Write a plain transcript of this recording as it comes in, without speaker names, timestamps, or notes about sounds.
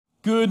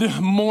Good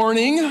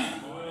morning.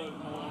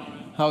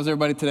 How's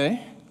everybody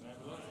today?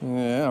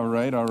 Yeah, all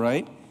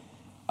right.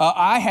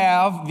 I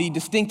have the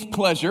distinct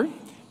pleasure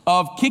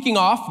of kicking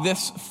off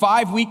this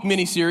 5-week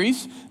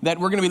mini-series that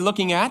we're going to be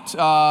looking at.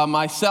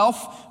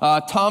 Myself,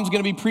 Tom's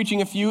going to be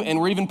preaching a few, and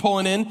we're even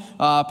pulling in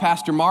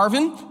Pastor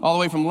Marvin, all the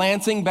way from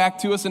Lansing, back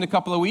to us in a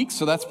couple of weeks,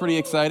 so that's pretty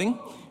exciting.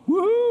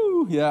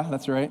 Woohoo! Yeah,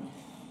 that's right.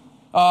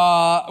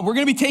 We're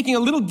going to be taking a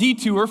little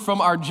detour from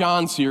our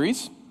John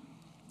series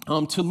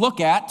to look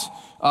at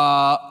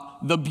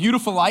the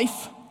beautiful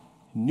life,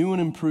 new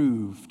and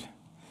improved.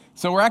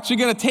 So we're actually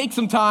going to take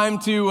some time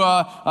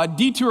to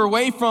detour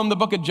away from the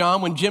book of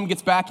John. When Jim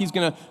gets back, he's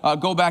going to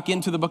go back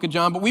into the book of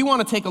John. But we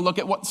want to take a look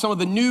at what some of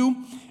the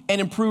new and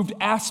improved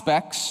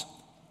aspects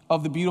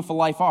of the beautiful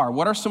life are.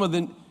 What are some of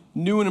the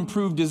new and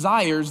improved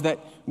desires that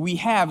we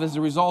have as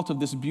a result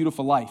of this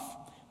beautiful life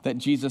that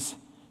Jesus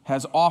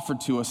has offered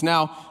to us?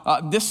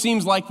 Now, this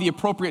seems like the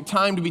appropriate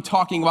time to be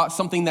talking about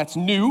something that's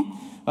new.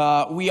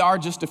 We are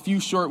just a few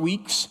short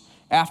weeks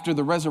after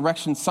the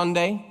Resurrection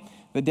Sunday,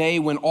 the day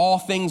when all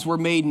things were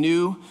made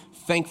new,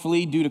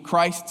 thankfully, due to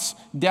Christ's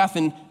death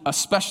and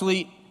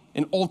especially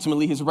and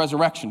ultimately his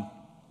resurrection.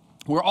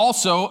 We're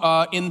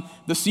also in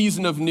the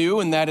season of new,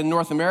 in that in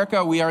North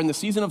America, we are in the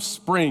season of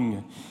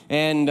spring.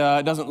 And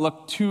it doesn't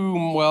look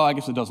too, well, I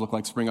guess it does look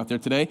like spring out there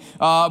today.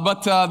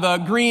 But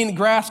the green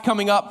grass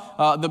coming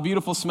up, the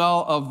beautiful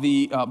smell of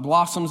the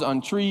blossoms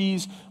on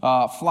trees,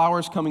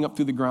 flowers coming up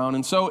through the ground.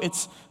 And so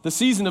it's the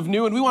season of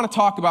new, and we want to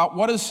talk about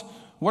what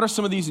are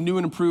some of these new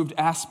and improved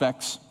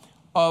aspects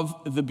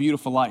of the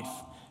beautiful life.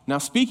 Now,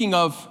 speaking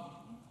of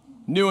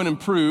new and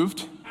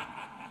improved,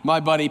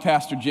 my buddy,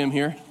 Pastor Jim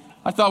here,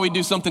 I thought we'd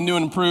do something new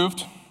and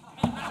improved.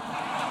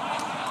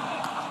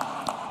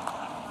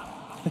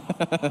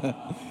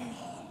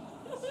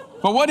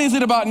 But what is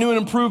it about new and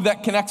improved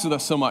that connects with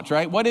us so much,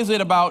 right? What is it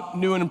about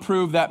new and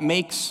improved that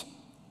makes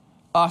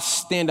us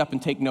stand up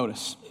and take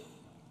notice?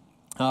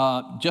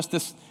 Just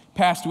this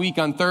past week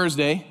on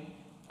Thursday,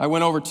 I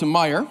went over to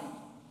Meijer,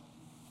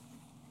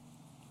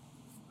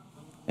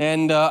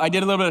 and I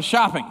did a little bit of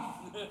shopping.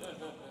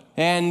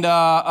 And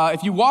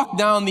if you walk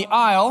down the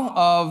aisle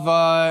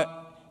of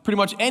pretty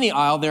much any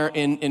aisle there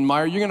in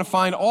Meijer, you're going to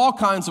find all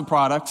kinds of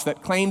products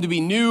that claim to be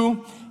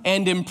new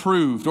and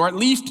improved, or at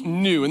least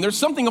new. And there's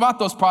something about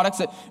those products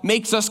that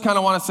makes us kind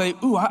of want to say,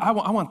 ooh, I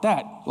want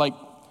that. Like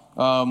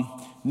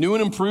new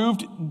and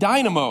improved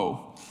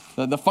Dynamo.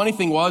 The funny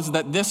thing was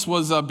that this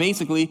was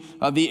basically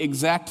the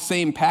exact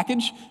same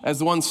package as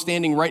the one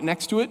standing right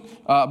next to it,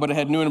 but it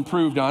had new and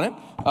improved on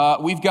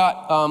it. We've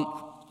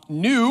got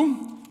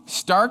new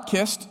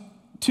Star-Kissed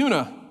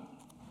tuna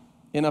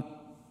in a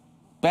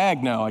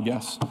bag now, I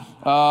guess.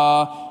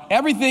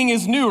 Everything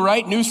is new,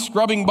 right? New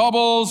scrubbing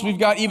bubbles. We've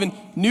got even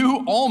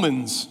new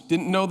almonds.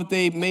 Didn't know that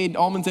they made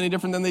almonds any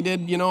different than they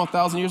did,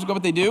 1,000 years ago,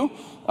 but they do.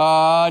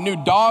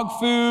 New dog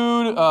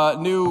food,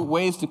 new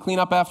ways to clean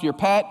up after your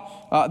pet.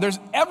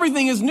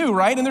 Everything is new,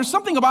 right? And there's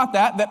something about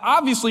that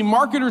obviously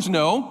marketers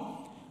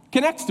know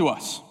connects to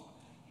us.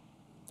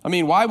 I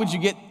mean, why would you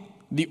get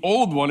the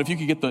old one if you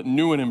could get the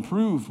new and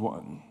improved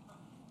one?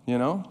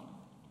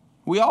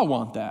 We all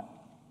want that.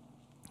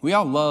 We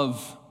all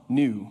love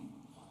new.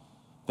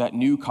 That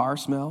new car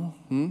smell.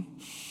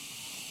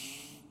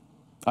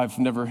 I've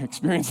never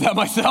experienced that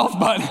myself,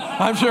 but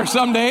I'm sure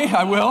someday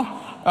I will.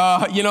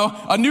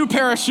 A new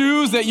pair of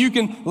shoes that you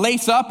can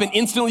lace up and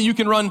instantly you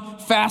can run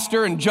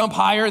faster and jump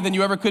higher than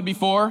you ever could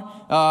before.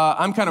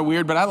 I'm kind of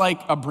weird, but I like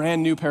a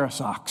brand new pair of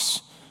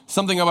socks.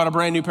 Something about a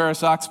brand new pair of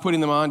socks, putting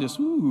them on just,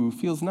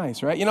 feels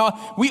nice, right?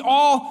 We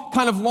all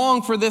kind of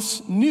long for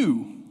this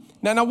new.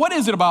 Now what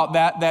is it about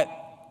that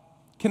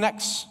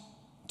connects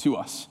to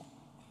us?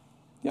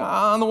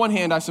 On the one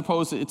hand, I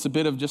suppose it's a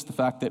bit of just the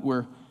fact that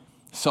we're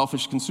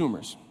selfish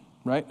consumers,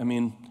 right? I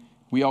mean,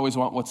 we always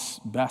want what's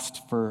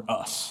best for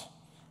us.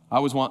 I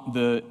always want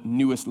the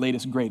newest,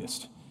 latest,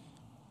 greatest.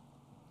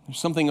 There's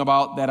something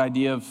about that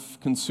idea of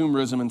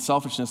consumerism and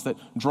selfishness that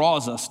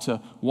draws us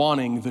to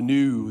wanting the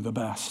new, the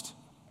best.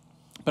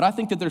 But I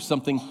think that there's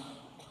something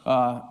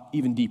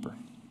even deeper.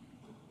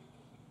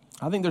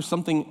 I think there's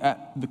something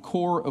at the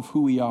core of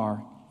who we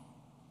are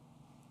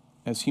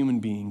as human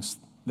beings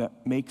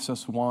that makes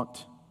us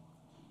want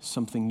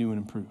something new and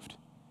improved.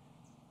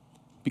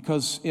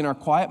 Because in our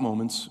quiet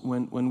moments,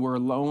 when we're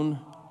alone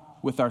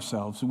with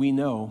ourselves, we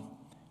know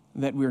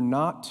that we're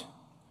not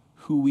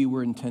who we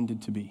were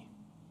intended to be.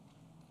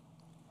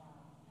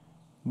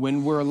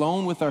 When we're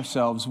alone with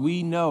ourselves,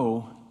 we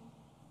know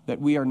that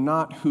we are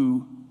not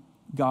who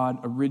God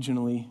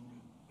originally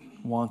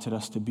wanted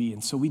us to be.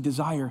 And so we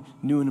desire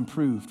new and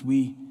improved.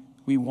 We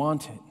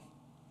want it.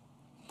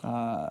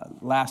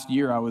 Last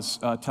year, I was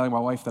telling my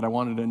wife that I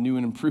wanted a new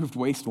and improved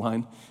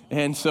waistline.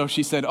 And so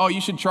she said,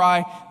 you should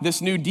try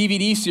this new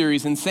DVD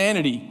series,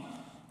 Insanity.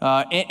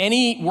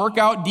 Any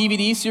workout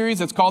DVD series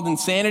that's called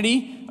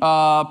Insanity,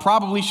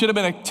 Probably should have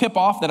been a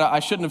tip-off that I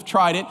shouldn't have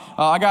tried it.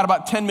 I got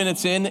about 10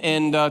 minutes in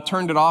and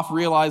turned it off,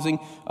 realizing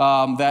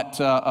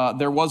that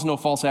there was no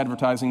false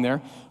advertising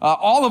there.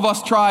 All of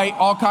us try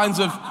all kinds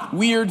of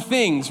weird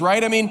things,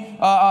 right? I mean,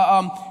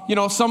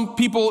 some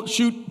people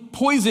shoot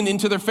poison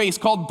into their face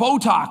called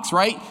Botox,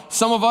 right?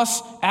 Some of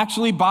us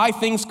actually buy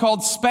things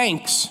called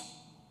Spanx.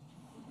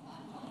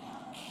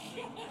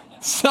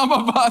 Some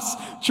of us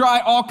try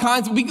all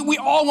kinds. We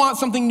all want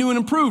something new and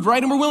improved,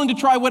 right? And we're willing to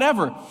try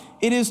whatever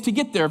it is to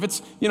get there. If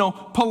it's,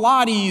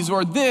 Pilates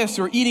or this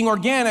or eating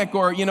organic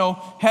or,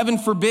 heaven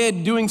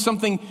forbid, doing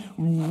something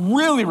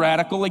really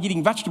radical like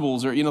eating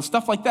vegetables or,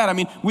 stuff like that. I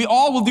mean, we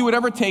all will do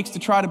whatever it takes to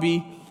try to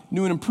be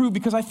new and improved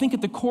because I think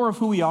at the core of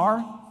who we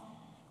are,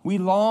 we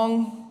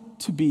long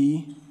to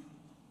be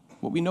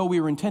what we know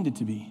we were intended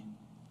to be.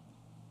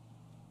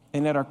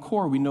 And at our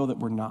core, we know that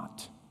we're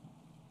not.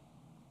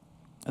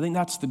 I think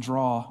that's the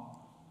draw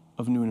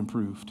of new and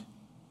improved.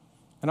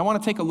 And I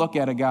want to take a look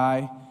at a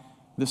guy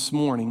this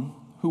morning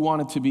who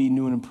wanted to be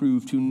new and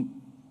improved, who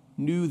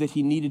knew that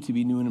he needed to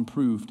be new and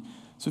improved.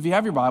 So if you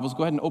have your Bibles,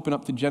 go ahead and open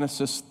up to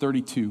Genesis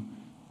 32.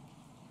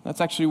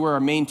 That's actually where our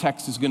main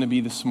text is going to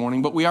be this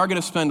morning, but we are going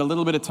to spend a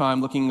little bit of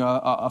time looking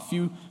a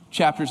few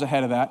chapters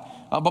ahead of that.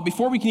 But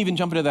before we can even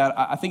jump into that,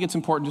 I think it's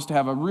important just to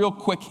have a real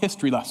quick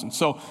history lesson.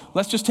 So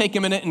let's just take a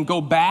minute and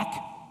go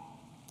back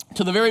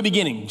to the very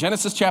beginning.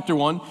 Genesis chapter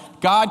 1,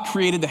 God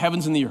created the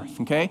heavens and the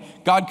earth, okay?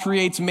 God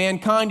creates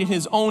mankind in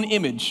his own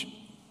image.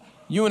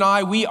 You and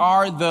I, we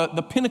are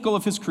the pinnacle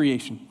of his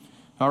creation,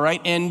 all right?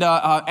 And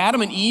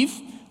Adam and Eve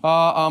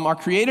are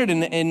created,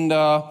 and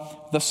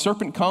the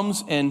serpent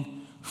comes and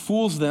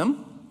fools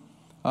them.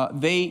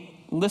 They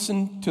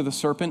listen to the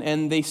serpent,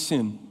 and they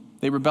sin.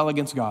 They rebel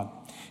against God.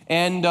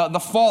 And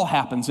the fall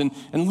happens. And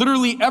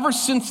literally ever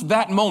since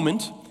that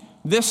moment,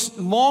 this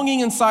longing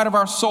inside of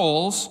our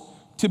souls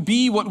to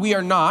be what we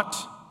are not,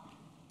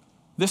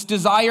 this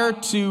desire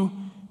to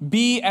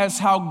be as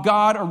how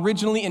God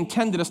originally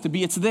intended us to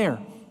be, it's there.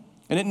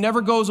 And it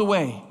never goes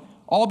away,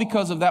 all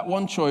because of that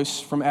one choice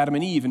from Adam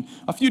and Eve. And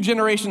a few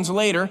generations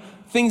later,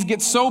 things get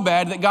so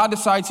bad that God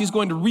decides he's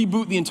going to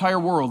reboot the entire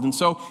world. And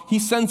so he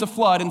sends a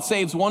flood and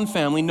saves one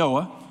family,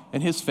 Noah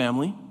and his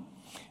family.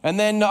 And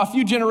then a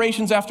few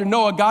generations after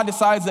Noah, God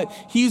decides that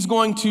he's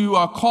going to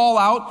call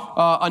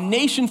out a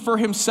nation for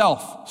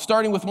himself,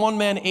 starting with one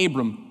man,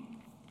 Abram.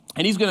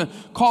 And he's going to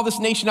call this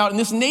nation out. And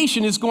this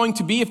nation is going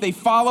to be, if they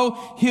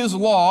follow his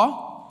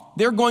law,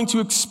 they're going to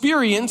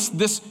experience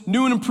this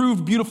new and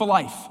improved, beautiful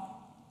life.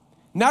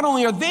 Not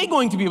only are they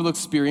going to be able to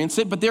experience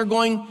it, but they're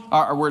going,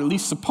 or we're at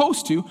least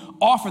supposed to,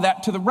 offer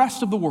that to the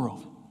rest of the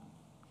world.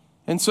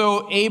 And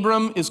so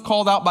Abram is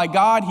called out by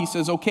God. He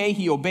says, okay,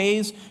 he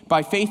obeys.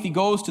 By faith, he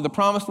goes to the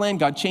promised land.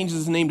 God changes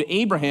his name to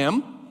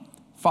Abraham,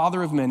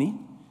 father of many.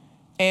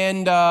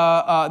 And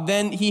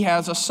then he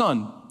has a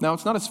son. Now,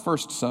 it's not his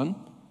first son,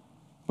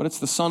 but it's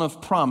the son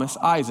of promise,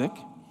 Isaac.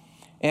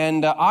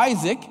 And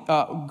Isaac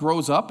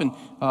grows up and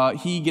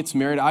he gets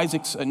married.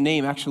 Isaac's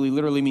name actually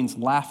literally means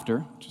laughter,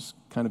 which is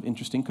kind of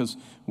interesting because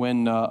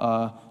when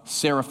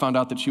Sarah found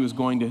out that she was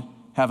going to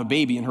have a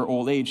baby in her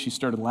old age, she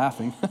started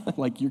laughing.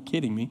 Like, you're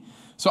kidding me.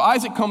 So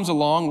Isaac comes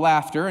along,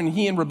 laughter, and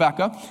he and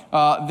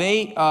Rebekah,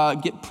 they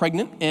get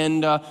pregnant,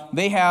 and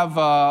they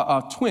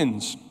have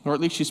twins, or at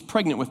least she's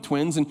pregnant with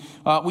twins. And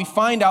we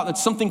find out that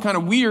something kind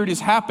of weird is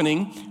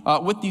happening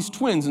with these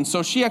twins. And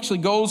so she actually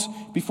goes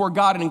before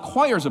God and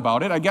inquires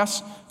about it. I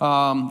guess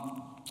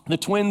the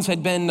twins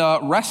had been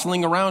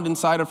wrestling around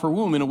inside of her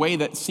womb in a way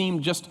that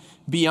seemed just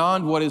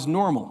beyond what is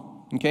normal.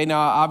 Okay, now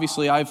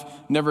obviously I've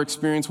never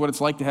experienced what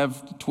it's like to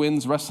have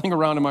twins wrestling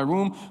around in my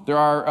room. There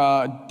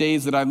are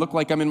days that I look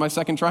like I'm in my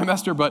second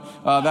trimester, but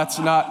that's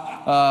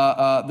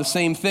not the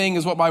same thing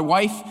as what my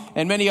wife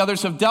and many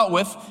others have dealt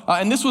with.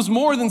 And this was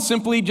more than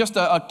simply just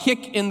a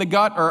kick in the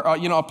gut or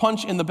a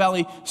punch in the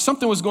belly.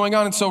 Something was going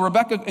on, and so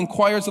Rebekah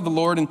inquires of the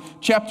Lord in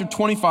chapter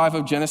 25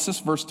 of Genesis,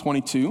 verse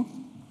 22.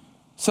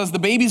 Says, the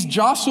babies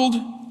jostled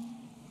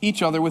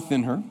each other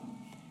within her,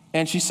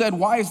 and she said,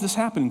 why is this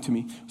happening to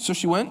me? So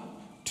she went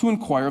to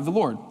inquire of the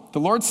Lord. The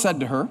Lord said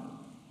to her,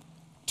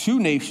 2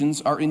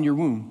 nations are in your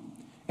womb,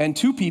 and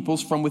 2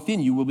 peoples from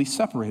within you will be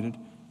separated.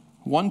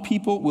 One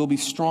people will be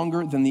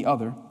stronger than the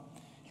other,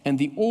 and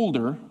the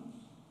older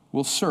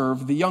will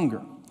serve the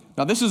younger.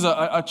 Now, this is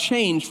a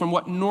change from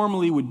what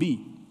normally would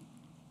be.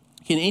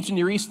 In ancient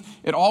Near East,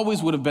 it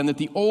always would have been that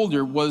the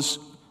older was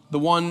the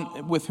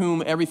one with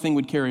whom everything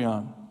would carry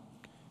on.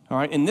 All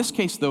right. In this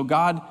case, though,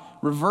 God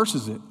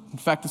reverses it. In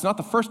fact, it's not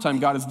the first time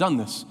God has done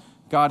this.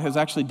 God has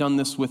actually done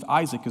this with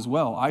Isaac as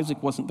well.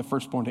 Isaac wasn't the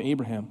firstborn to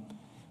Abraham,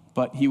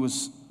 but he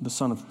was the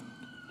son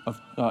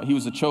he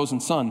was the chosen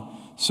son.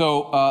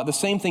 So the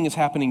same thing is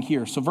happening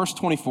here. So verse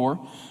 24,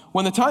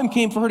 when the time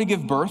came for her to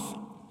give birth,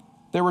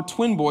 there were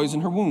twin boys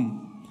in her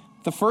womb.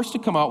 The first to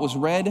come out was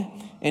red,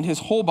 and his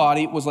whole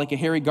body was like a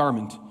hairy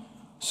garment.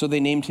 So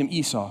they named him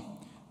Esau.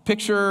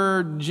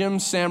 Picture Jim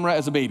Samra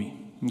as a baby,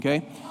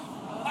 okay?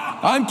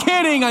 I'm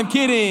kidding. I'm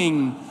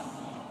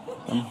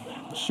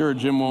sure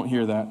Jim won't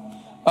hear that.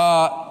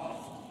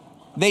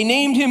 They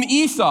named him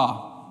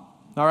Esau.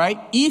 All right?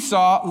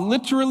 Esau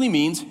literally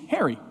means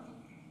hairy.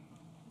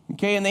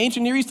 Okay, in the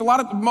ancient Near East,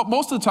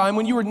 most of the time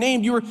when you were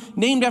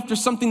named after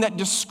something that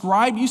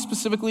described you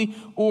specifically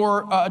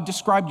or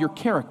described your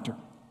character.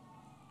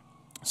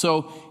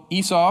 So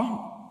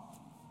Esau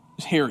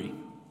is hairy.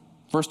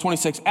 Verse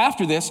 26,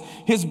 after this,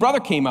 his brother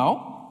came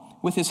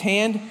out with his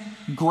hand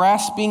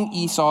grasping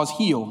Esau's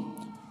heel.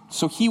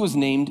 So he was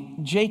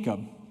named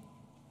Jacob.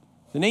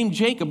 The name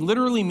Jacob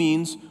literally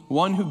means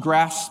one who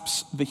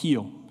grasps the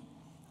heel.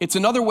 It's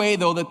another way,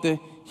 though, that the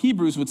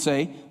Hebrews would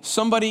say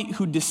somebody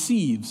who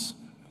deceives,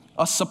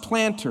 a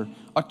supplanter,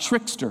 a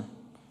trickster,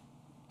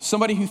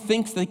 somebody who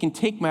thinks they can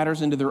take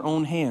matters into their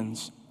own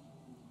hands.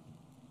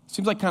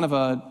 Seems like kind of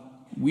a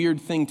weird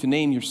thing to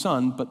name your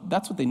son, but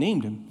that's what they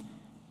named him.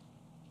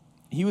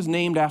 He was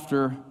named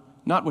after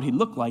not what he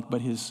looked like,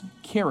 but his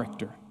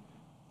character,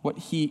 what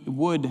he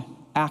would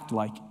act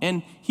like.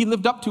 And he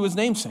lived up to his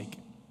namesake.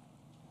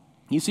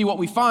 You see, what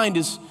we find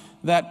is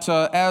that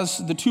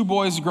as the two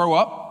boys grow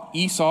up,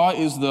 Esau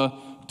is the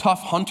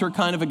tough hunter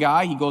kind of a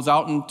guy. He goes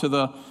out into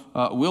the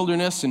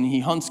wilderness and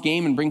he hunts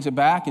game and brings it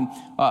back. And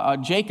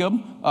Jacob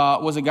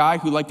was a guy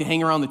who liked to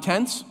hang around the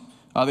tents.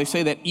 They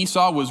say that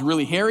Esau was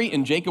really hairy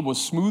and Jacob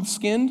was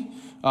smooth-skinned.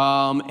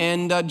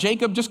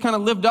 Jacob just kind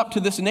of lived up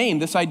to this name,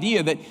 this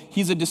idea that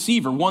he's a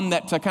deceiver, one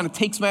that kind of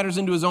takes matters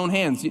into his own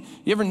hands. You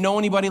ever know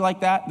anybody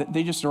like that? That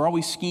they just are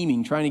always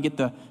scheming, trying to get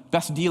the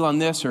best deal on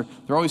this, or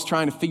they're always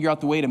trying to figure out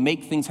the way to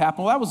make things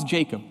happen. Well, that was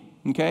Jacob,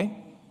 okay?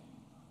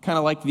 Kind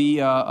of like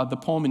the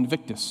poem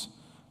Invictus.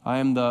 I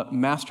am the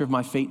master of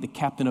my fate, the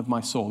captain of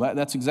my soul.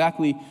 That's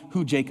exactly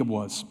who Jacob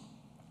was.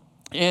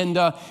 And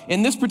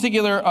in this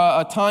particular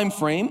time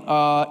frame,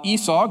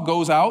 Esau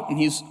goes out and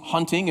he's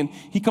hunting, and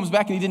he comes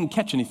back and he didn't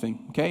catch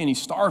anything, okay? And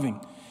he's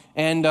starving.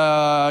 And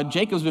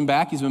Jacob's been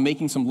back. He's been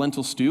making some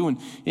lentil stew. And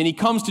he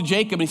comes to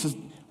Jacob and he says,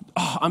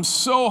 oh, I'm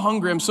so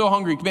hungry.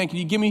 Man, can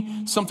you give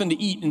me something to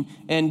eat?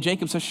 And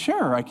Jacob says,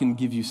 sure, I can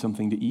give you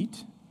something to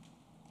eat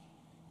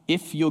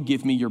if you'll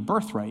give me your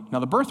birthright. Now,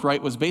 the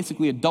birthright was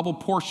basically a double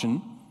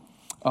portion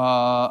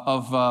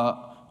of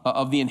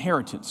the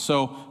inheritance.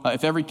 So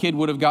if every kid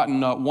would have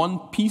gotten one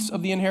piece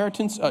of the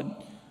inheritance,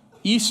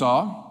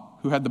 Esau,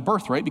 who had the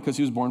birthright because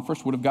he was born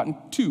first, would have gotten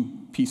 2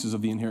 pieces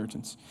of the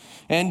inheritance.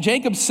 And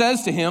Jacob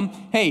says to him,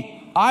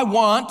 hey, I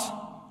want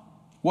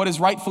what is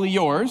rightfully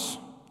yours,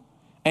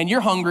 and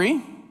you're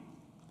hungry,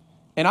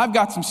 and I've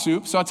got some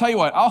soup, so I'll tell you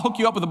what, I'll hook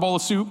you up with a bowl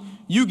of soup,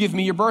 you give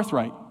me your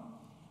birthright.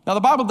 Now, the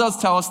Bible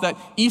does tell us that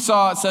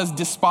Esau, it says,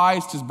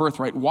 despised his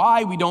birthright.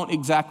 Why, we don't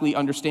exactly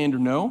understand or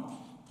know.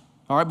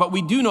 All right, but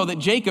we do know that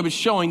Jacob is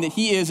showing that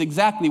he is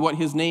exactly what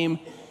his name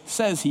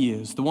says he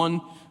is, the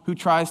one who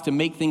tries to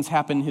make things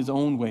happen his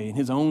own way, in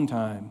his own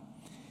time.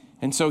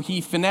 And so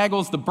he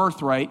finagles the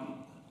birthright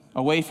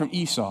away from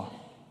Esau.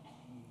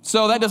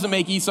 So that doesn't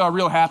make Esau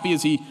real happy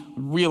as he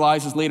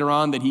realizes later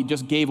on that he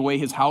just gave away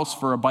his house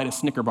for a bite of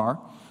Snicker bar.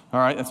 All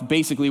right, that's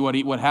basically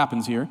what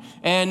happens here.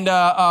 And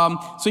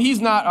so he's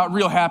not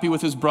real happy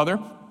with his brother.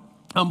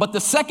 But the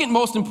second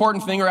most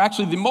important thing, or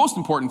actually the most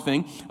important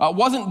thing,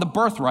 wasn't the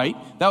birthright.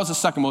 That was the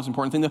second most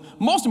important thing. The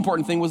most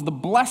important thing was the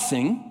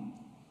blessing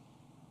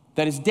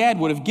that his dad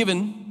would have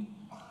given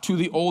to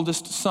the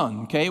oldest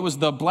son. Okay, it was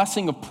the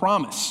blessing of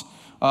promise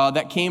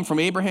that came from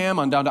Abraham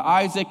on down to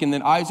Isaac, and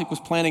then Isaac was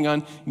planning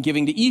on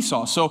giving to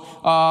Esau. So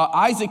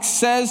Isaac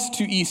says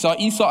to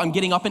Esau, I'm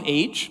getting up in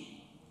age.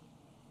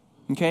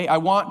 Okay, I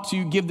want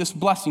to give this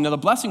blessing. Now, the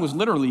blessing was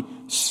literally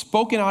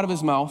spoken out of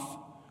his mouth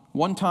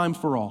one time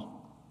for all.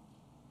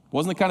 It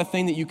wasn't the kind of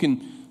thing that you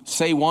can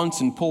say once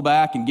and pull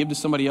back and give to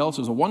somebody else.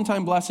 It was a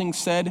one-time blessing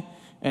said,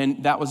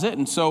 and that was it.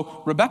 And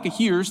so Rebekah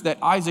hears that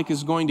Isaac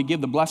is going to give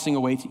the blessing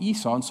away to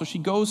Esau. And so she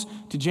goes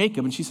to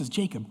Jacob and she says,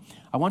 Jacob,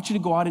 I want you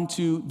to go out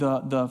into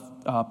the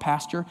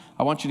pasture.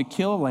 I want you to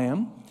kill a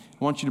lamb.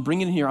 I want you to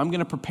bring it in here. I'm going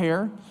to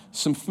prepare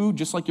some food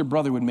just like your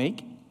brother would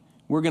make.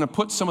 We're going to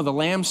put some of the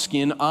lamb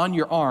skin on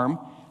your arm.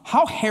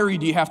 How hairy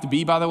do you have to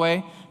be, by the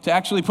way, to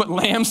actually put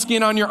lamb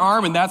skin on your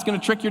arm, and that's going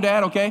to trick your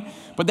dad, okay?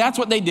 But that's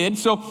what they did.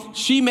 So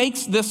she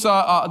makes this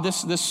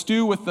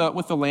stew with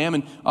the lamb,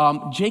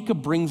 and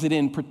Jacob brings it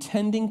in,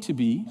 pretending to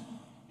be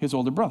his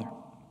older brother.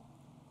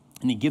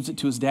 And he gives it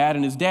to his dad,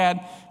 and his dad,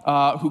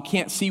 who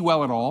can't see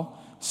well at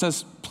all,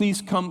 says,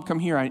 please come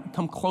here,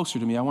 come closer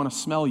to me, I want to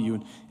smell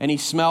you. And he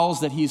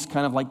smells that he's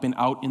kind of like been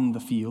out in the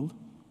field.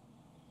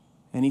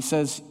 And he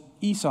says,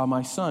 Esau,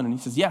 my son. And he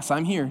says, yes,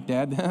 I'm here,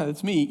 Dad.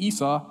 It's me,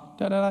 Esau.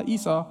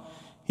 Esau.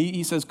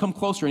 He says, come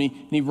closer. And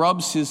he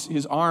rubs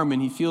his arm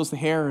and he feels the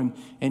hair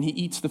and he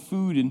eats the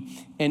food.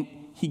 And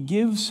he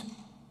gives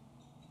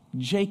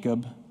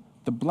Jacob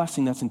the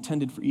blessing that's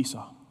intended for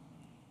Esau.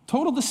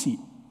 Total deceit.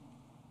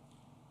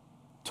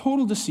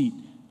 Total deceit.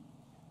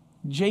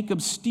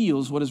 Jacob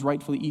steals what is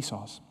rightfully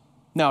Esau's.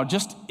 Now,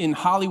 just in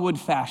Hollywood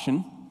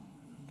fashion,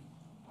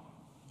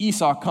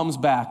 Esau comes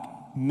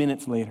back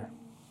minutes later.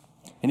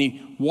 And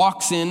he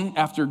walks in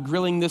after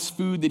grilling this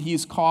food that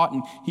he's caught,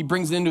 and he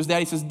brings it into his dad.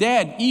 He says,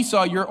 Dad,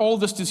 Esau, your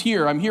oldest, is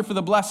here. I'm here for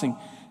the blessing.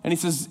 And he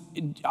says,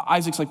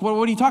 Isaac's like, what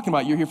are you talking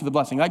about? You're here for the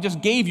blessing. I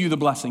just gave you the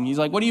blessing. He's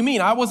like, what do you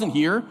mean? I wasn't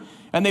here.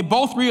 And they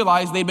both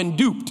realized they'd been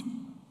duped.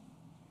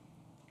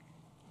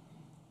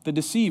 The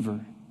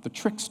deceiver, the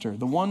trickster,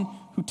 the one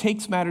who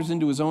takes matters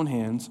into his own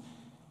hands,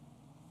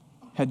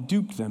 had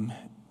duped them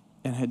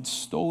and had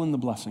stolen the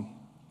blessing.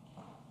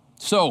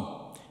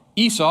 So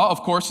Esau,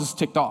 of course, is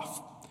ticked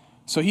off.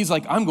 So he's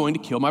like, I'm going to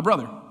kill my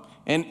brother.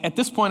 And at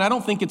this point, I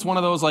don't think it's one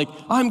of those like,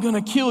 I'm going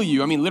to kill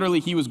you. I mean, literally,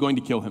 he was going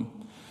to kill him.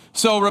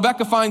 So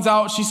Rebekah finds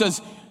out, she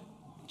says,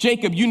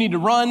 Jacob, you need to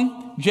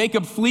run.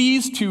 Jacob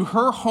flees to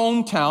her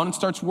hometown and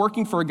starts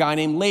working for a guy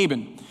named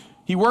Laban.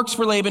 He works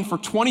for Laban for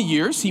 20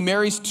 years. He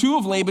marries 2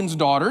 of Laban's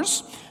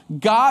daughters.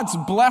 God's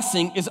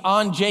blessing is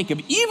on Jacob,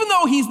 even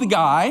though he's the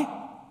guy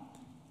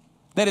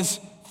that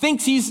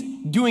thinks he's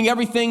doing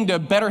everything to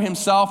better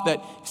himself,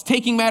 that he's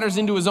taking matters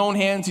into his own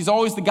hands. He's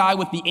always the guy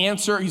with the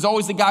answer. He's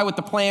always the guy with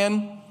the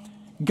plan.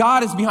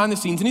 God is behind the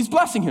scenes, and he's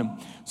blessing him.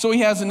 So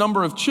he has a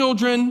number of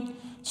children,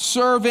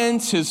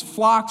 servants, his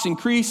flocks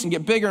increase and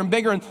get bigger and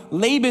bigger. And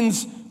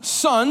Laban's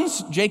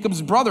sons,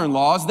 Jacob's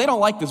brother-in-laws, they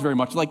don't like this very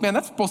much. They're like, man,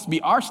 that's supposed to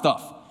be our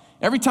stuff.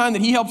 Every time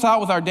that he helps out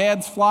with our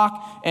dad's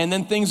flock and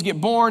then things get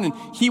born and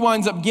he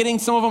winds up getting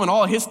some of them and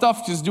all of his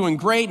stuff is doing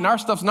great and our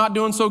stuff's not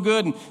doing so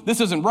good and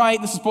this isn't right,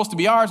 this is supposed to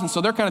be ours. And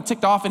so they're kind of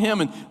ticked off at him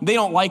and they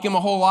don't like him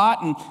a whole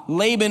lot. And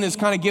Laban is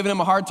kind of giving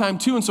him a hard time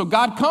too. And so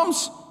God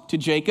comes to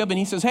Jacob and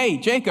he says, hey,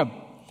 Jacob,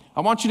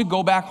 I want you to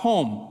go back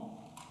home.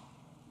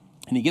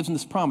 And he gives him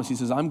this promise. He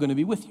says, I'm going to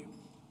be with you.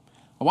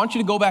 I want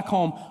you to go back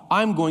home.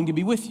 I'm going to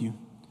be with you.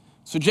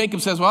 So Jacob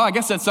says, well, I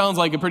guess that sounds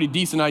like a pretty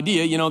decent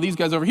idea. You know, these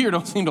guys over here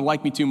don't seem to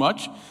like me too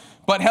much.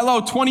 But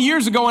hello, 20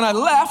 years ago when I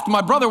left,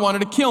 my brother wanted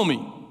to kill me.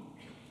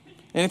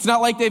 And it's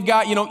not like they've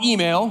got,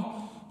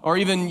 email or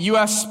even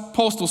U.S.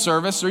 Postal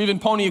Service or even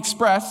Pony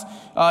Express.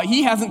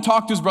 He hasn't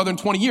talked to his brother in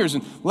 20 years.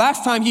 And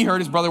last time he heard,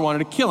 his brother wanted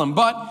to kill him.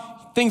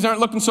 But things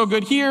aren't looking so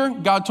good here.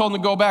 God told him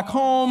to go back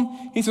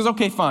home. He says,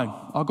 okay, fine.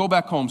 I'll go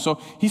back home.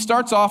 So he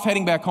starts off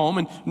heading back home.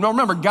 And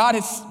remember, God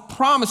has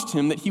promised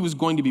him that he was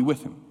going to be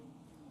with him.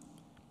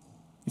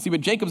 You see,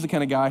 but Jacob's the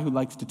kind of guy who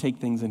likes to take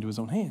things into his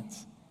own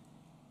hands.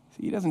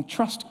 See, he doesn't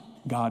trust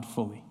God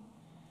fully.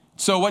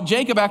 So what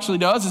Jacob actually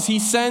does is he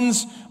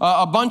sends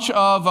a bunch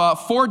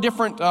of 4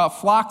 different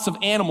flocks of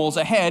animals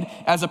ahead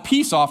as a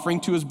peace offering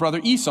to his brother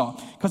Esau.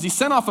 Because he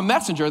sent off a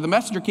messenger. The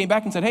messenger came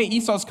back and said, hey,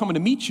 Esau's coming to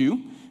meet you,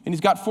 and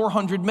he's got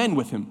 400 men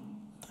with him.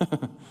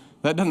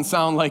 That doesn't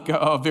sound like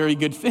a very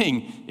good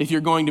thing if you're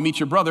going to meet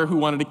your brother who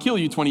wanted to kill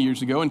you 20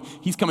 years ago, and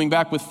he's coming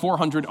back with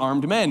 400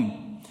 armed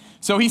men.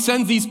 So he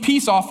sends these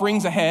peace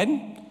offerings ahead,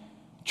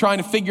 trying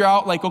to figure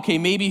out, like, okay,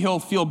 maybe he'll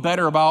feel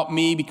better about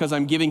me because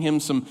I'm giving him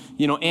some,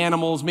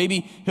 animals.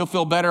 Maybe he'll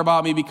feel better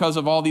about me because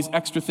of all these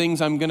extra things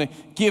I'm going to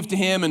give to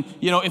him. And,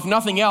 if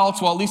nothing else,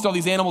 well, at least all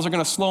these animals are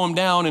going to slow him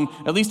down, and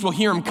at least we'll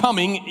hear him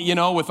coming,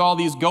 with all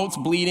these goats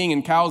bleating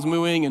and cows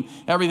mooing and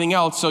everything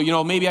else.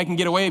 So, maybe I can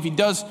get away if he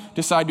does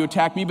decide to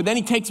attack me. But then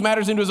he takes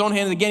matters into his own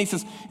hands again. He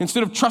says,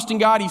 instead of trusting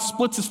God, he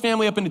splits his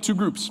family up into 2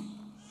 groups.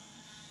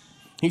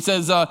 He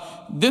says,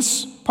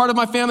 this part of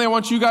my family, I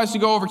want you guys to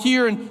go over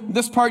here, and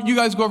this part, you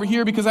guys go over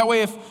here, because that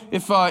way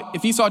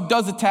if Esau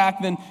does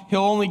attack, then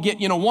he'll only get,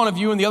 one of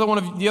you, and the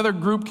other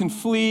group can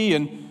flee.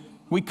 And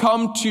we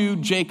come to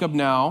Jacob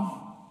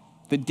now,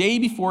 the day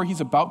before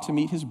he's about to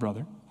meet his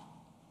brother,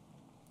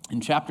 in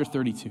chapter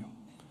 32.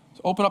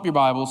 So open up your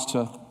Bibles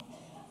to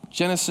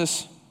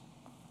Genesis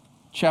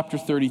chapter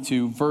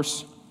 32,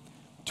 verse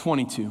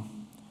 22.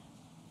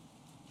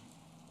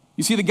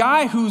 You see, the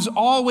guy who's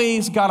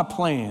always got a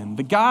plan,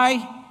 the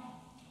guy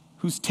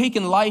who's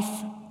taken life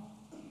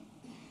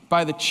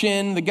by the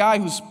chin, the guy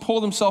who's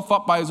pulled himself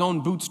up by his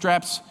own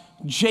bootstraps,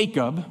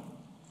 Jacob,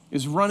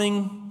 is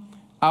running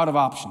out of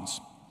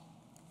options.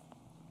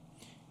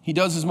 He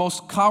does his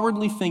most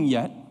cowardly thing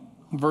yet.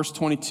 In verse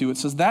 22, it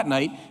says, that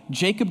night,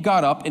 Jacob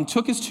got up and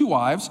took his 2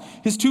 wives,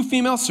 his 2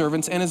 female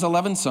servants, and his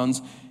 11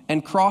 sons,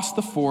 and crossed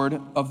the ford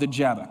of the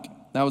Jabbok.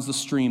 That was the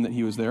stream that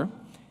he was there.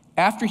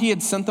 After he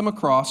had sent them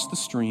across the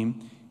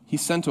stream, he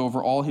sent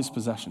over all his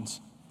possessions.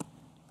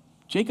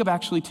 Jacob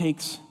actually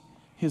takes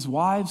his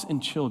wives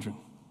and children,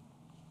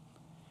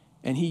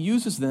 and he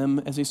uses them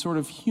as a sort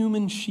of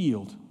human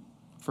shield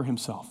for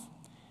himself.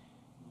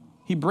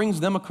 He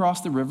brings them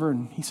across the river,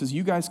 and he says,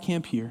 you guys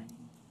camp here,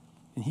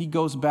 and he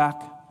goes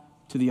back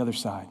to the other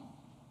side.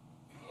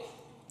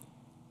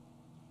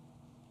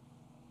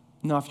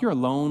 Now, if you're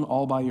alone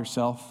all by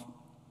yourself,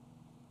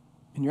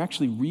 and you're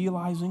actually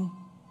realizing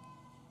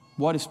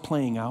what is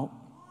playing out,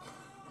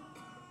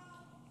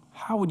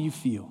 how would you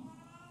feel?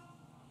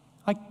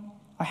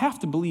 I have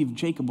to believe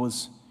Jacob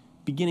was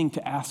beginning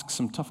to ask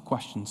some tough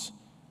questions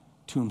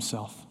to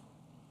himself.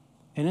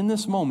 And in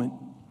this moment,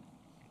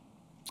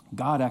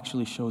 God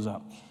actually shows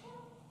up.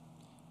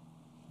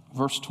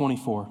 Verse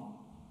 24.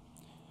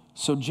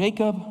 So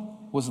Jacob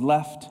was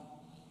left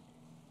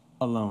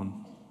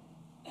alone,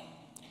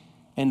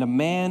 and a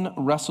man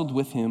wrestled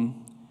with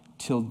him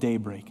till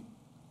daybreak.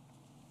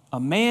 A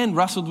man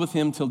wrestled with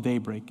him till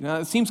daybreak. Now,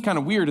 it seems kind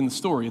of weird in the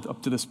story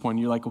up to this point.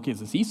 You're like, okay, is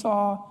this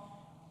Esau?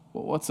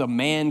 What's a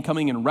man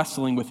coming and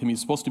wrestling with him? He's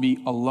supposed to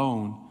be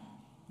alone.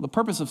 The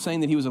purpose of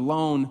saying that he was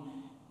alone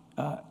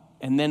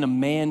and then a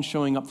man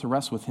showing up to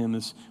wrestle with him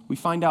is, we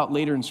find out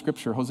later in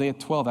Scripture, Hosea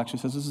 12 actually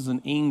says this is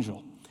an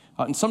angel.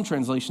 In some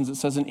translations, it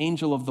says an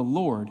angel of the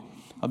Lord.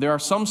 There are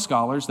some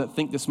scholars that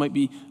think this might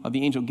be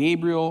the angel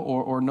Gabriel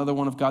or another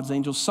one of God's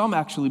angels. Some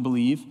actually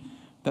believe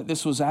that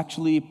this was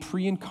actually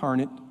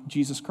pre-incarnate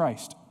Jesus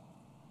Christ,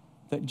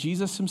 that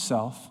Jesus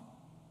himself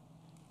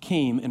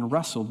came and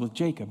wrestled with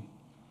Jacob.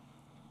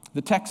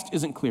 The text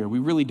isn't clear. We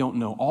really don't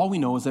know. All we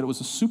know is that it was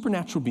a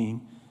supernatural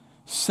being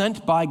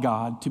sent by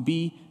God to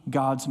be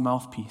God's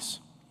mouthpiece.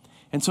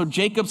 And so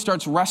Jacob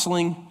starts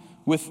wrestling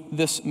with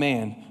this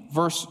man.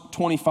 Verse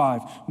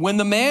 25, when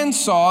the man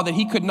saw that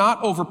he could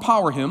not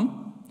overpower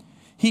him,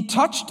 he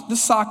touched the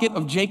socket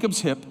of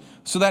Jacob's hip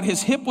so that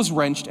his hip was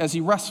wrenched as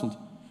he wrestled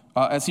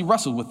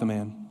with the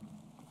man.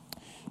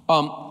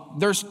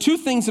 There's two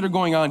things that are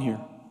going on here.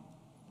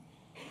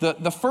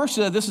 The first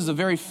is that this is a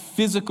very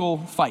physical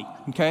fight,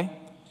 okay?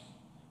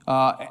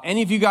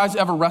 Any of you guys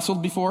ever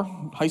wrestled before?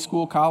 High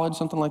school, college,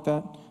 something like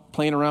that?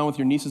 Playing around with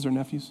your nieces or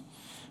nephews?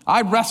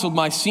 I wrestled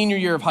my senior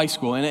year of high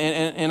school,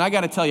 and I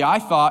got to tell you, I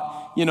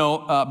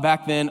thought,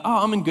 back then,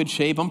 I'm in good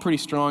shape, I'm pretty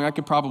strong, I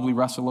could probably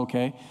wrestle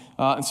okay.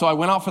 And so I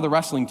went out for the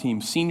wrestling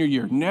team, senior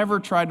year, never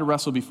tried to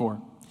wrestle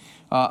before.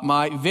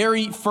 My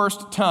very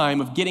first time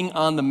of getting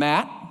on the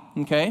mat,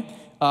 okay,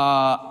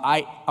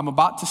 I'm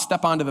about to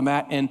step onto the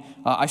mat, and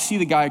I see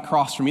the guy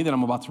across from me that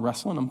I'm about to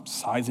wrestle, and I'm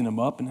sizing him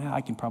up, and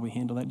I can probably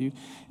handle that dude.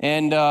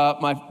 And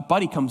my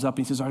buddy comes up,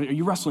 and he says, are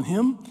you wrestling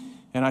him?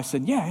 And I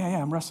said, yeah,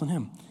 I'm wrestling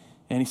him.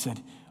 And he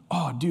said,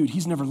 oh, dude,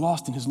 he's never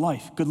lost in his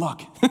life. Good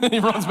luck. He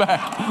runs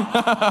back.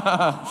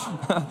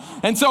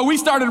 And so we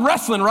started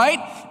wrestling, right?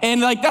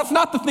 And that's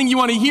not the thing you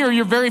want to hear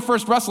your very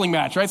first wrestling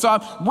match, right? So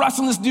I'm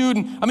wrestling this dude.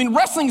 And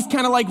wrestling is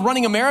kind of like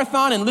running a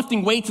marathon and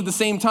lifting weights at the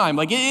same time.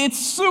 It's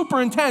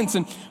super intense.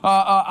 And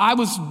I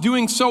was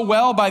doing so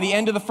well by the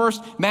end of the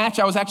first match.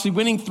 I was actually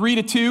winning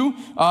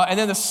 3-2. And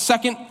then the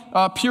second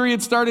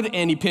period started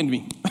and he pinned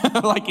me,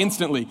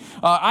 instantly.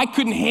 I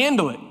couldn't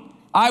handle it.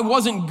 I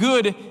wasn't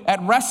good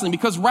at wrestling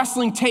because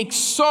wrestling takes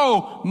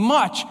so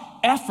much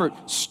effort,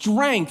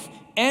 strength,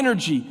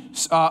 energy,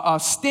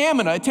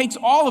 stamina. It takes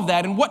all of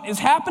that. And what is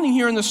happening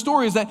here in the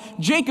story is that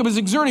Jacob is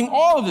exerting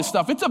all of this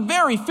stuff. It's a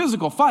very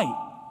physical fight.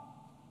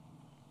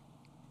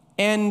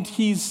 And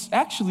he's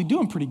actually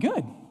doing pretty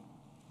good.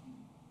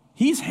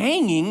 He's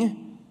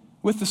hanging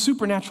with the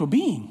supernatural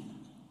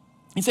being.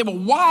 You say, well,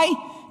 why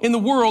in the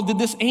world did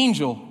this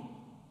angel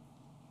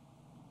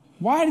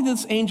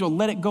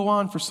let it go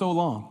on for so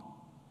long?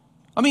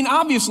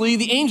 Obviously,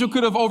 the angel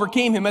could have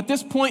overcame him. At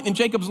this point in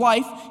Jacob's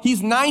life,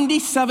 he's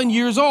 97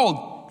 years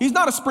old. He's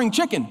not a spring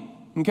chicken,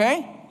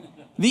 okay?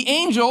 The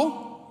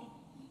angel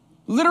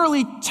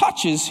literally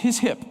touches his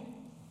hip.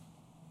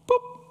 Boop.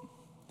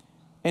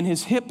 And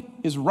his hip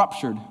is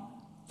ruptured,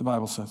 the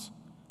Bible says.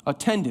 A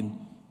tendon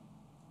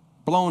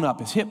blown up,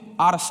 his hip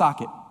out of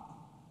socket.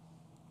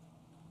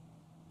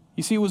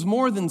 You see, it was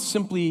more than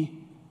simply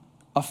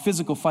a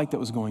physical fight that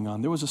was going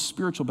on. There was a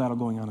spiritual battle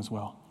going on as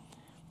well.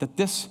 That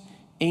this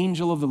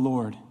angel of the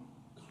Lord,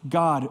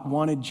 God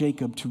wanted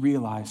Jacob to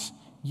realize,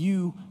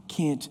 you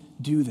can't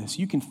do this.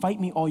 You can fight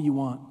me all you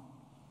want.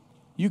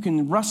 You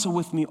can wrestle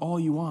with me all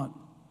you want.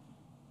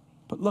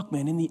 But look,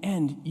 man, in the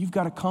end, you've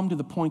got to come to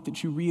the point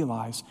that you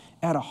realize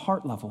at a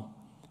heart level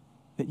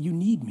that you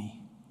need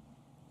me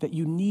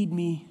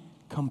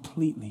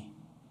completely.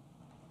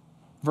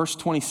 Verse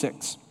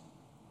 26.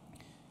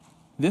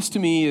 This to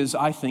me is,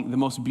 I think, the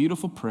most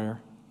beautiful prayer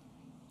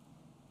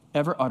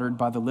ever uttered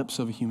by the lips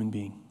of a human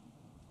being.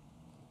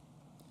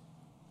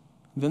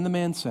 Then the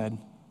man said,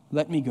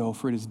 let me go,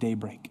 for it is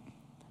daybreak.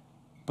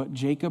 But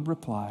Jacob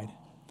replied,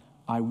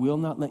 I will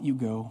not let you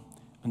go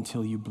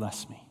until you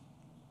bless me.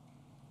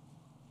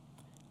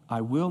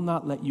 I will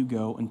not let you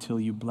go until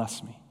you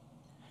bless me.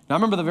 Now, I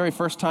remember the very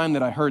first time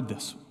that I heard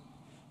this.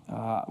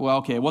 It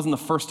wasn't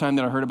the first time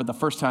that I heard it, but the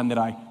first time that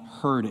I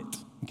heard it.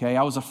 Okay,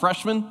 I was a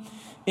freshman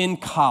in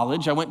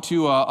college. I went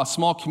to a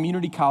small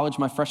community college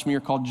my freshman year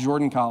called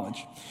Jordan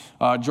College.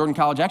 Jordan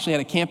College actually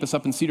had a campus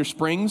up in Cedar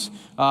Springs.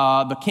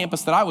 The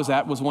campus that I was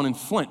at was one in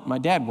Flint. My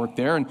dad worked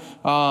there. And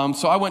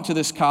so I went to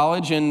this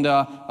college, and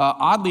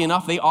oddly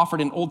enough, they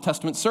offered an Old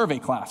Testament survey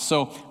class.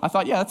 So I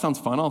thought, yeah, that sounds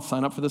fun. I'll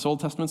sign up for this Old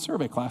Testament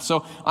survey class.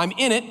 So I'm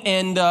in it,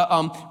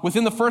 and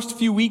within the first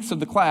few weeks of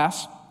the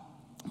class,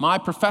 my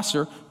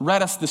professor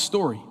read us this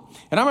story.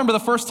 And I remember the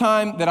first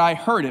time that I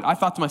heard it, I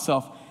thought to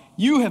myself,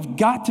 you have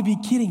got to be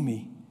kidding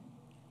me.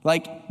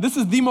 This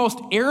is the most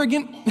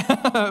arrogant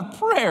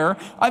prayer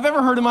I've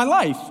ever heard in my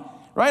life,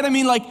 right?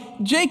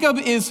 Jacob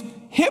is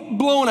hip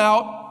blown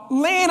out,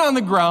 laying on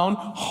the ground,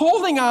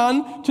 holding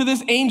on to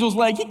this angel's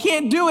leg. He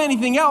can't do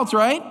anything else,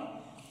 right?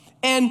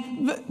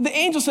 And the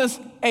angel says,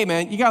 hey,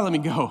 man, you got to let me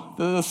go.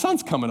 The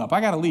sun's coming up. I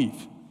got to leave.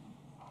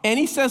 And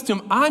he says to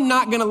him, I'm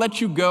not going to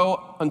let you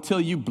go until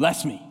you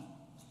bless me.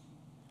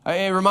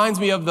 It reminds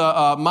me of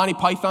the Monty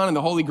Python and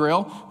the Holy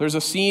Grail. There's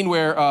a scene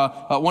where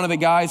one of the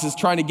guys is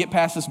trying to get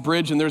past this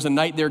bridge, and there's a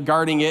knight there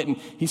guarding it, and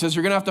he says,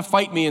 "You're going to have to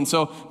fight me." And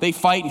so they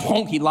fight,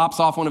 and he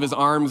lops off one of his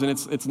arms, and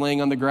it's laying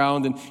on the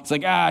ground, and he's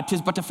like,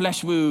 "'Tis but a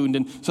flesh wound."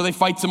 And so they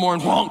fight some more,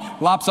 and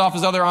lops off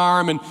his other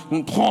arm, and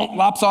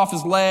lops off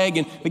his leg,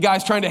 and the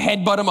guy's trying to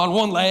headbutt him on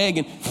one leg,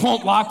 and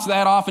locks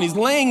that off, and he's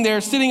laying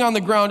there, sitting on the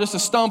ground, just a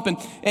stump,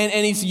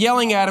 and he's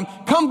yelling at him,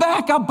 "Come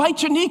back, I'll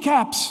bite your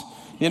kneecaps."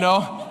 You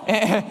know,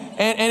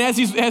 and as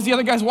the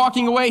other guy's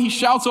walking away, he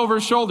shouts over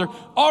his shoulder,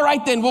 "All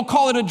right then, we'll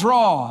call it a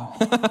draw."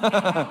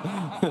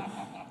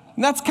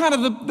 And that's kind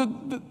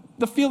of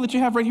the feel that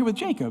you have right here with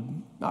Jacob.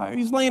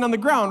 He's laying on the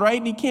ground, right?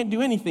 And he can't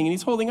do anything, and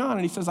he's holding on,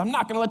 and he says, "I'm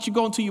not going to let you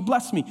go until you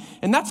bless me."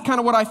 And that's kind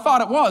of what I thought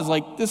it was,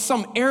 like this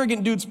some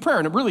arrogant dude's prayer.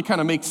 And it really kind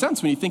of makes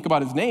sense when you think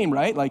about his name,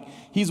 right? Like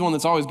he's the one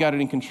that's always got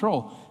it in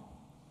control.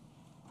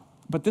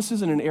 But this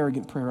isn't an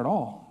arrogant prayer at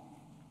all.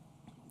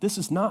 This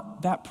is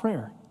not that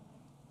prayer.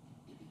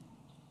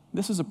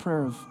 This is a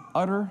prayer of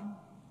utter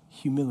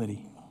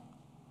humility.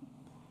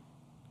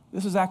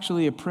 This is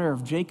actually a prayer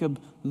of Jacob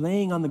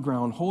laying on the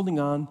ground, holding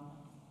on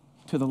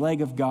to the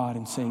leg of God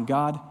and saying,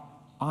 "God,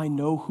 I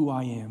know who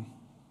I am,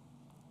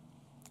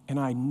 and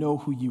I know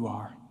who you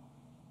are,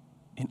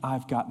 and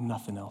I've got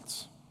nothing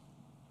else.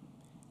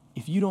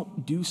 If you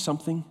don't do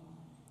something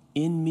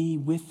in me,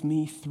 with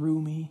me,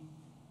 through me,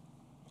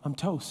 I'm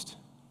toast."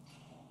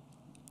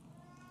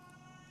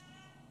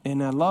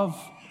 And I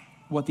love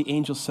what the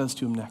angel says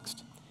to him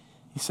next.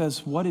 He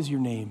says, "What is your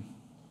name?"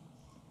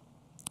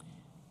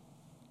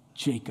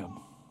 Jacob.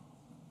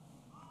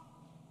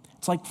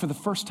 It's like for the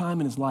first time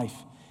in his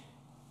life,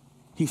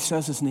 he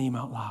says his name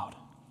out loud.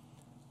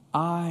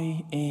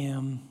 I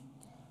am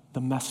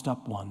the messed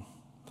up one.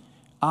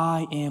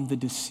 I am the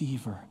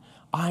deceiver.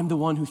 I'm the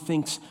one who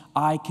thinks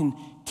I can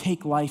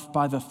take life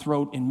by the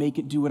throat and make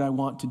it do what I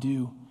want to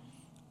do.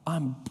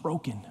 I'm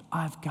broken.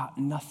 I've got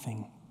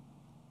nothing.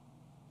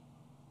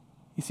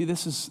 You see,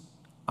 this is,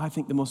 I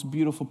think, the most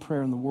beautiful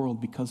prayer in the world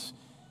because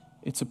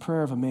it's a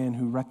prayer of a man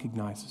who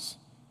recognizes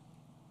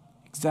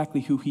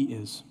exactly who he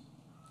is.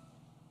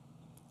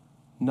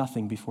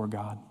 Nothing before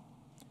God.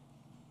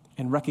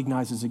 And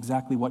recognizes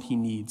exactly what he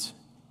needs.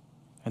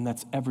 And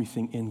that's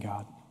everything in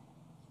God.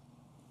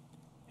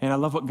 And I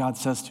love what God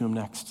says to him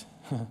next.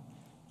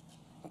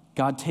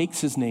 God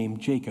takes his name,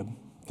 Jacob,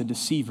 the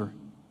deceiver,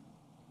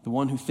 the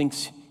one who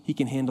thinks he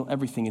can handle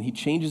everything, and he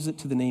changes it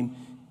to the name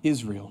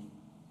Israel.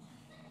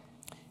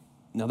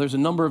 Now, there's a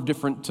number of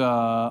different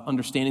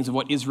understandings of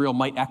what Israel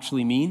might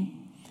actually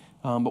mean,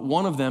 but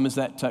one of them is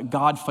that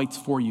God fights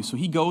for you. So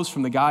he goes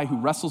from the guy who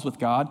wrestles with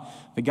God,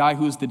 the guy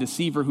who is the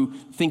deceiver, who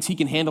thinks he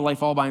can handle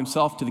life all by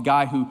himself, to the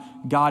guy who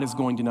God is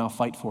going to now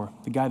fight for,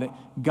 the guy that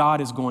God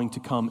is going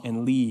to come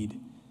and lead.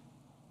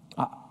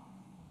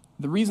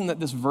 The reason that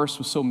this verse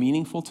was so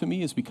meaningful to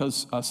me is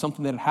because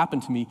something that had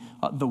happened to me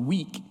the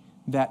week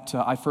that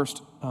I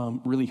first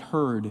really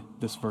heard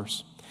this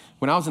verse.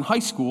 When I was in high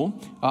school,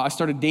 I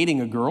started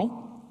dating a girl.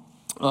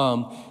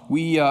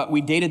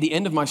 We dated the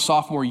end of my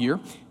sophomore year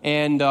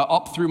and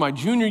up through my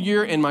junior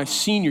year and my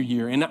senior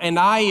year. And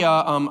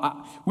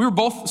we were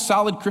both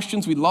solid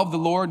Christians. We loved the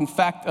Lord. In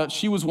fact,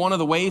 she was one of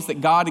the ways that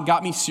God had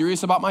got me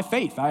serious about my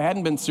faith. I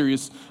hadn't been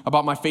serious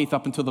about my faith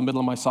up until the middle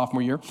of my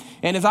sophomore year.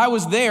 And as I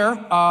was there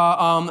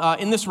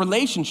in this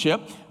relationship,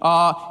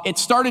 it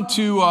started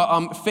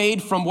to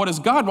fade from what does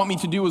God want me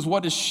to do is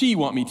what does she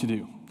want me to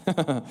do.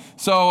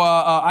 So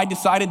I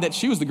decided that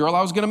she was the girl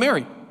I was going to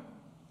marry.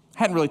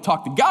 Hadn't really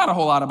talked to God a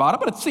whole lot about it,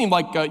 but it seemed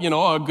like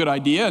a good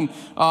idea. And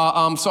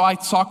so I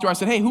talked to her. I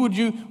said, "Hey, who would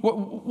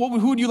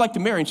you like to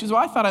marry?" And she said,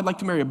 "Well, I thought I'd like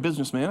to marry a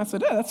businessman." I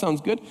said, "Yeah, that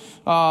sounds good."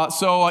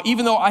 So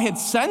even though I had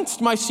sensed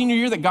my senior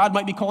year that God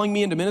might be calling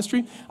me into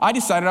ministry, I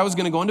decided I was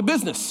going to go into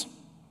business.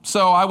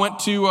 So I went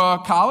to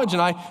college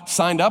and I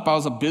signed up. I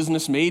was a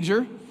business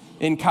major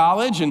in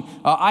college, and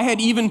I had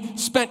even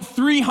spent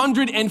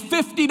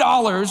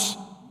 $350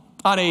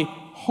 on a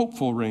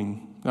hopeful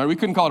ring. Now, we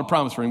couldn't call it a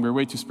promise ring. We were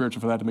way too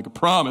spiritual for that to make a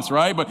promise,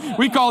 right? But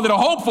we called it a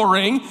hopeful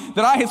ring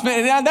that I had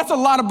spent. And that's a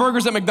lot of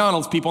burgers at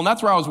McDonald's, people, and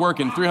that's where I was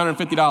working,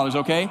 $350,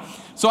 okay?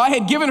 So I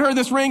had given her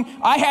this ring.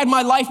 I had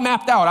my life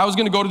mapped out. I was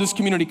going to go to this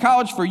community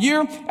college for a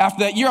year.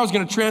 After that year, I was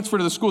going to transfer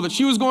to the school that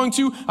she was going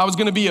to. I was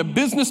going to be a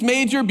business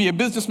major, be a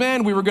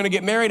businessman. We were going to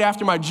get married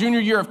after my junior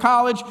year of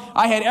college.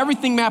 I had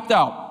everything mapped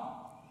out.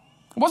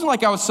 It wasn't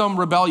like I was some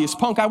rebellious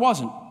punk. I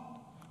wasn't.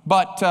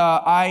 But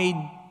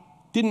I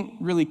didn't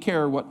really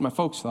care what my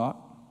folks thought,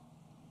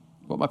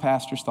 what my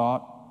pastors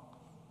thought.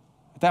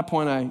 At that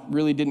point, I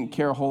really didn't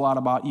care a whole lot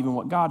about even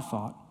what God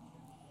thought.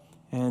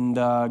 And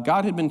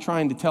God had been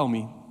trying to tell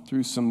me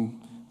through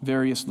some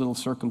various little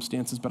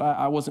circumstances, but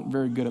I wasn't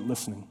very good at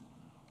listening.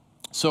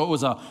 So it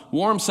was a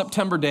warm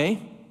September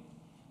day.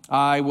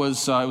 It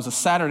was a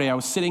Saturday. I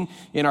was sitting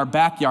in our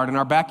backyard. In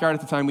our backyard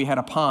at the time, we had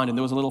a pond, and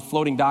there was a little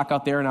floating dock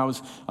out there, and I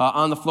was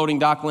on the floating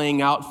dock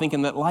laying out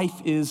thinking that life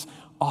is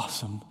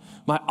awesome.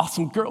 my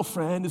awesome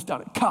girlfriend is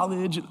down at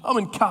college, and I'm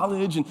in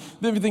college, and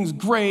everything's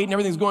great, and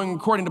everything's going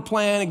according to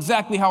plan,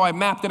 exactly how I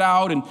mapped it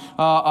out. And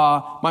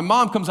my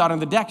mom comes out on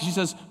the deck, and she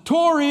says,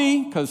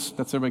 Tori, because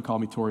that's everybody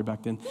called me Tori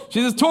back then.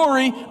 She says,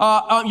 Tori,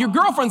 your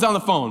girlfriend's on the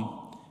phone.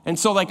 And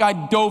so like I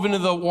dove into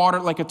the water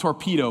like a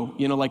torpedo,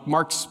 like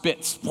Mark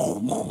Spitz.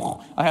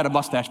 I had a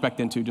mustache back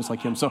then too, just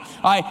like him. So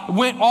I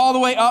went all the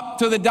way up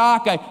to the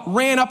dock. I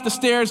ran up the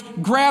stairs,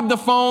 grabbed the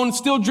phone,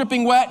 still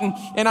dripping wet,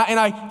 and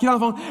I get on the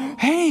phone.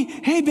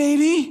 Hey,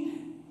 baby.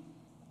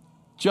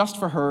 Just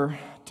for her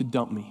to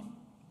dump me.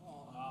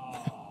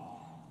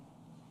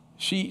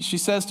 She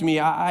says to me,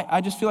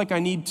 I just feel like I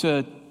need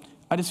to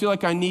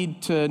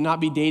not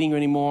be dating you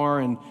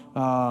anymore, and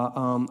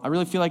I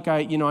really feel like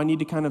I need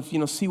to kind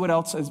of, see what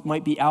else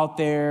might be out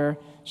there.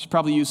 She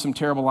probably used some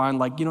terrible line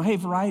like, hey,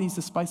 variety's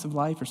the spice of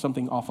life, or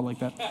something awful like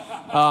that.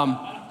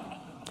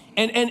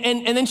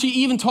 And then she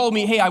even told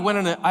me, hey,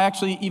 I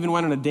actually even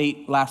went on a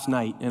date last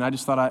night, and I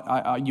just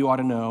thought you ought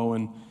to know,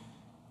 and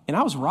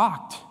I was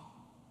rocked.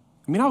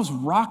 I was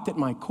rocked at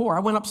my core.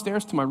 I went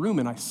upstairs to my room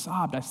and I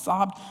sobbed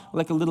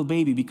like a little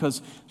baby,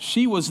 because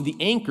she was the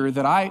anchor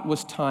that I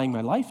was tying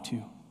my life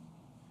to.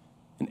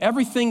 And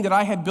everything that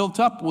I had built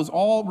up was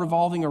all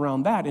revolving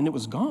around that, and it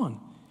was gone.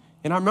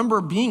 And I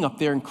remember being up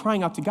there and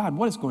crying out to God,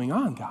 what is going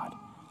on, God?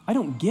 I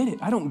don't get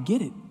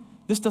it.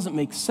 This doesn't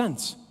make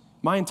sense.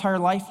 My entire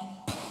life.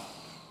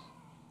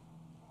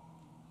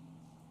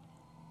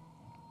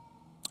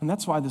 And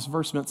that's why this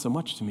verse meant so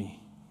much to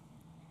me.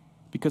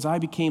 Because I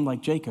became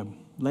like Jacob,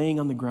 laying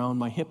on the ground,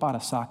 my hip out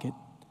of socket,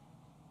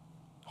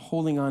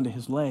 holding on to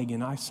his leg.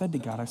 And I said to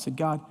God,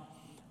 God,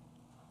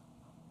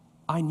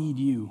 I need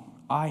you.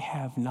 I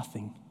have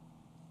nothing.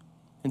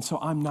 And so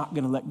I'm not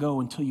going to let go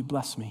until you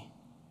bless me.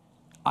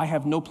 I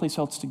have no place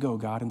else to go,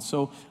 God. And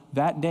so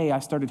that day I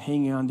started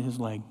hanging on to his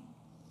leg.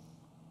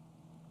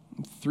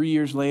 3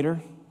 years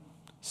later,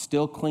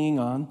 still clinging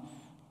on,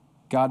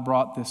 God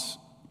brought this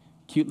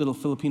cute little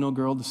Filipino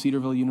girl to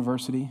Cedarville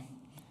University,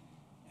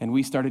 and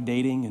we started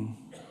dating, and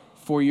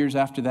 4 years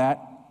after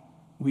that,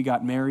 we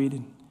got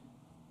married.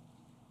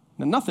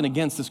 Now, nothing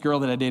against this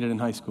girl that I dated in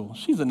high school.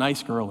 She's a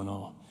nice girl and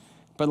all.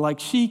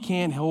 But she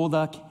can't hold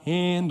a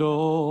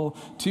candle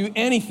to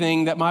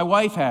anything that my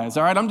wife has,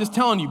 all right? I'm just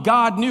telling you,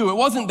 God knew. It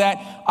wasn't that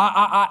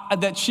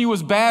that she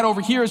was bad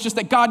over here. It's just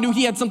that God knew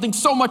he had something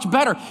so much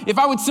better. If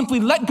I would simply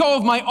let go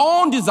of my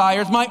own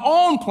desires, my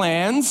own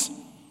plans,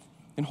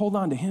 and hold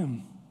on to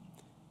him.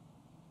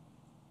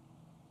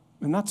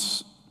 And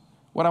that's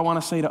what I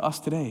want to say to us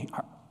today.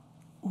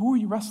 Who are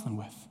you wrestling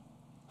with?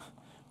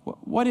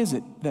 What is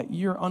it that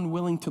you're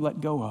unwilling to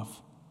let go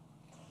of?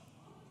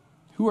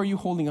 Who are you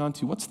holding on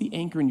to? What's the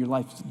anchor in your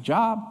life? Is it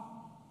job?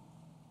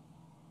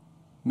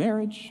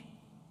 Marriage?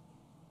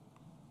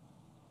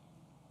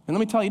 And let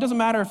me tell you, it doesn't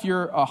matter if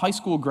you're a high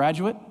school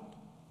graduate.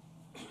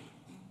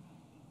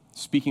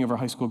 Speaking of our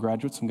high school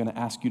graduates, I'm going to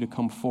ask you to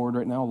come forward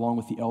right now along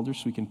with the elders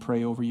so we can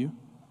pray over you.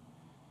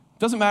 It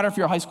doesn't matter if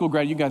you're a high school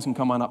graduate. You guys can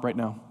come on up right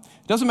now.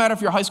 It doesn't matter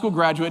if you're a high school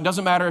graduate. It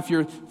doesn't matter if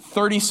you're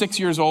 36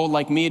 years old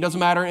like me. It doesn't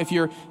matter if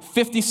you're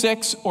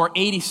 56 or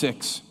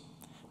 86.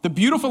 The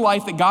beautiful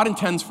life that God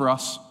intends for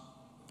us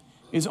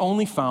is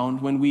only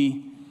found when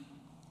we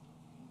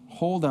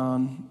hold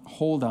on,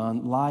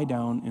 lie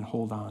down, and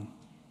hold on.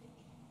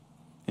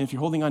 And if you're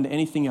holding on to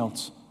anything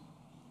else,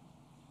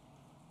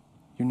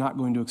 you're not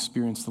going to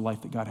experience the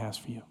life that God has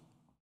for you.